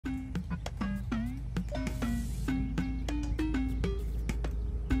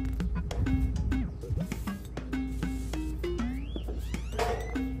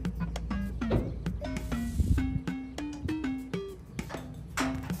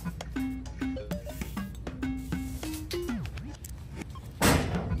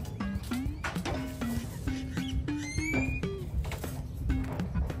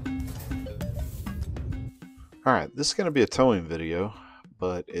Alright, this is going to be a towing video,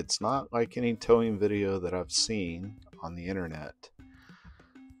 but it's not like any towing video that I've seen on the internet.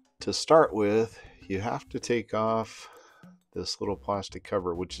 To start with, you have to take off this little plastic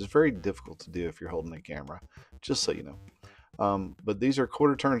cover, which is very difficult to do if you're holding a camera, just so you know. But these are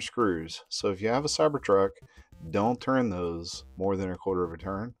quarter turn screws, so if you have a Cybertruck, don't turn those more than a quarter of a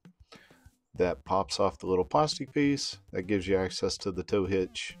turn. That pops off the little plastic piece, that gives you access to the tow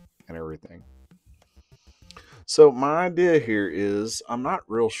hitch and everything. So my idea here is I'm not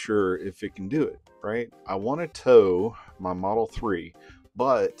real sure if it can do it, right? I want to tow my Model 3,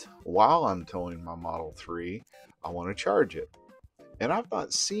 but while I'm towing my Model 3, I want to charge it. And I've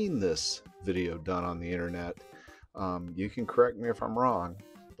not seen this video done on the internet. You can correct me if I'm wrong,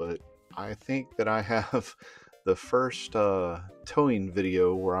 but I think that I have the first towing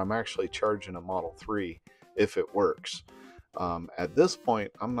video where I'm actually charging a Model 3 if it works. At this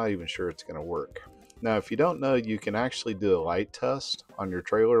point, I'm not even sure it's going to work. Now, if you don't know, you can actually do a light test on your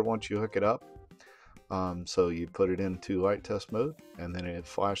trailer once you hook it up. So you put it into light test mode, and then it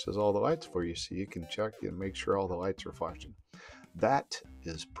flashes all the lights for you, so you can check and make sure all the lights are flashing. That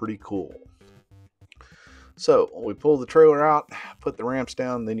is pretty cool. So we pull the trailer out, put the ramps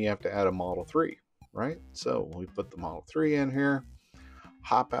down, then you have to add a Model 3, right? So we put the Model 3 in here,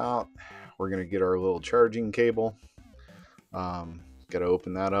 hop out. We're going to get our little charging cable. Got to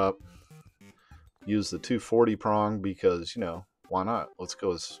open that up. Use the 240 prong because, you know, why not? Let's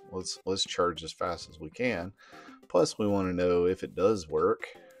charge as fast as we can. Plus, we want to know if it does work,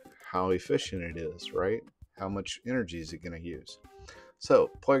 how efficient it is, right? How much energy is it going to use? So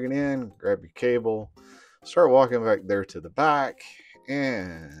plug it in, grab your cable, start walking back there to the back,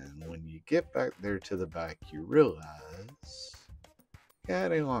 and when you get back there to the back, you realize, yeah,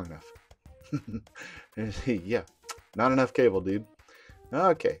 it ain't long enough. Yeah, not enough cable, dude.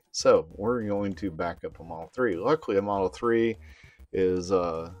 Okay, so we're going to back up a Model 3. Luckily, a Model 3 is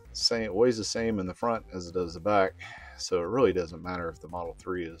weighs the same in the front as it does the back, so it really doesn't matter if the Model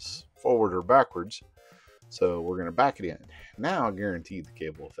 3 is forward or backwards. So we're going to back it in. Now, I guarantee the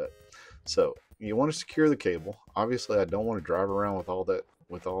cable will fit. So you want to secure the cable. Obviously, I don't want to drive around with all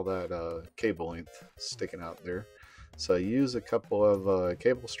that cable length sticking out there. So I use a couple of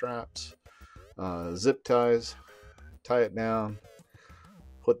cable straps, zip ties, tie it down.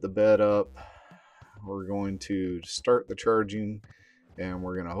 Put the bed up. We're going to start the charging, and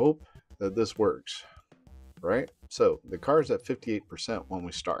we're going to hope that this works, right? So the car's at 58% when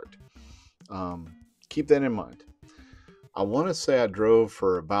we start. Keep that in mind. I want to say I drove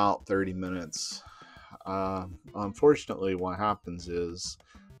for about 30 minutes. Unfortunately, what happens is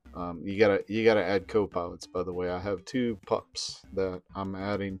you gotta add co-pilots. By the way, I have 2 pups that I'm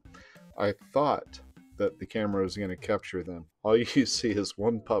adding. I thought that the camera is going to capture them. All you see is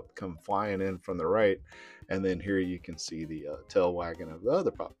one pup come flying in from the right, and then here you can see the tail wagging of the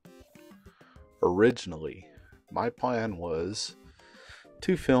other pup. Originally, my plan was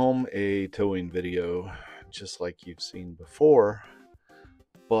to film a towing video just like you've seen before,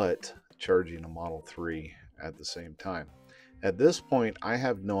 but charging a Model 3 at the same time. At this point, I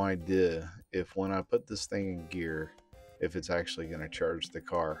have no idea if when I put this thing in gear, if it's actually going to charge the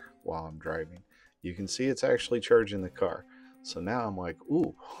car while I'm driving. You can see it's actually charging the car. So now I'm like,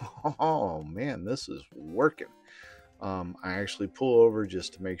 ooh, oh man, this is working. I actually pull over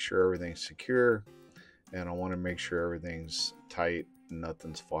just to make sure everything's secure, and I want to make sure everything's tight and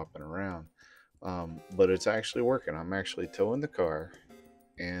nothing's flopping around. But it's actually working. I'm actually towing the car,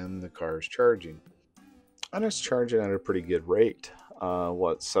 and the car is charging. And it's charging at a pretty good rate.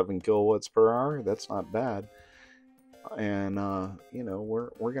 7 kilowatts per hour? That's not bad. And you know,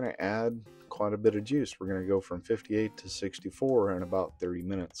 we're gonna add quite a bit of juice. We're gonna go from 58 to 64 in about 30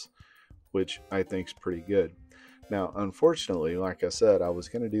 minutes, which I think is pretty good. Now, unfortunately, like I said, I was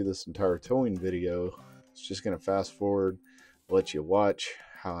gonna do this entire towing video. It's just gonna fast forward, let you watch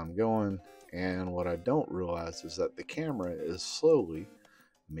how I'm going, and what I don't realize is that the camera is slowly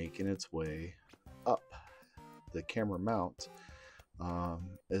making its way up. The camera mount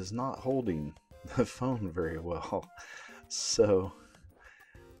is not holding the phone very well, so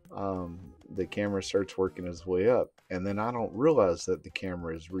the camera starts working its way up, and then I don't realize that the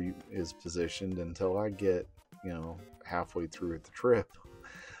camera is positioned until I get, you know, halfway through the trip.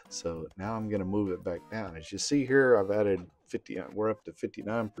 So now I'm going to move it back down. As you see here, I've added 50. We're up to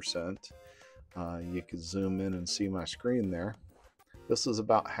 59%. You can zoom in and see my screen there. This is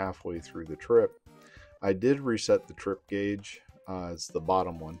about halfway through the trip. I did reset the trip gauge. It's the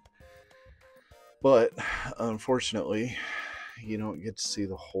bottom one. But unfortunately, you don't get to see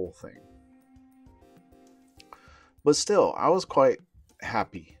the whole thing. But still, I was quite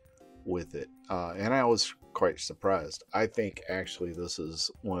happy with it. And I was quite surprised. I think actually this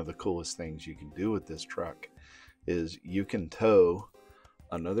is one of the coolest things you can do with this truck is you can tow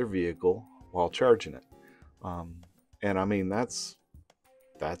another vehicle while charging it. Um, and I mean that's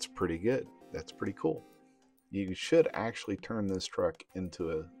pretty good. That's pretty cool. You should actually turn this truck into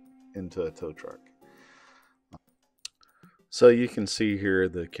a tow truck. So you can see here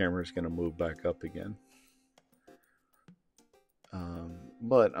the camera is going to move back up again.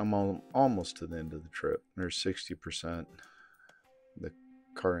 But I'm almost to the end of the trip. There's 60%. The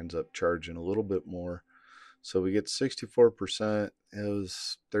car ends up charging a little bit more. So we get 64%. It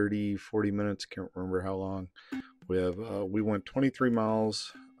was 30, 40 minutes. Can't remember how long. We went 23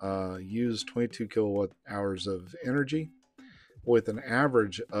 miles, used 22 kilowatt hours of energy with an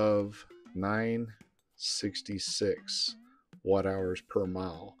average of 966 watt hours per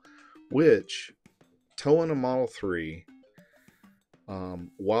mile, which towing a Model 3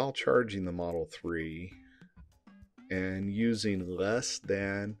 while charging the Model 3 and using less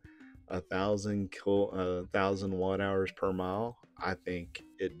than 1,000 watt hours per mile, I think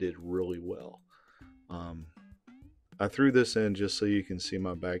it did really well. I threw this in just so you can see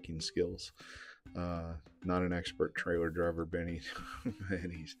my backing skills. Not an expert trailer driver by any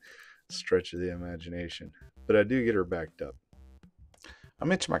stretch of the imagination, but I do get her backed up. I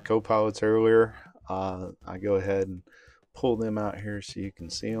mentioned my co-pilots earlier. I go ahead and pull them out here so you can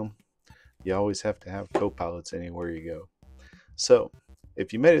see them. You always have to have co-pilots anywhere you go. So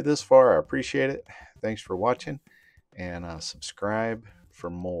if you made it this far, I appreciate it. Thanks for watching, and subscribe for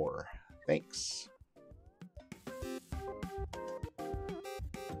more. Thanks.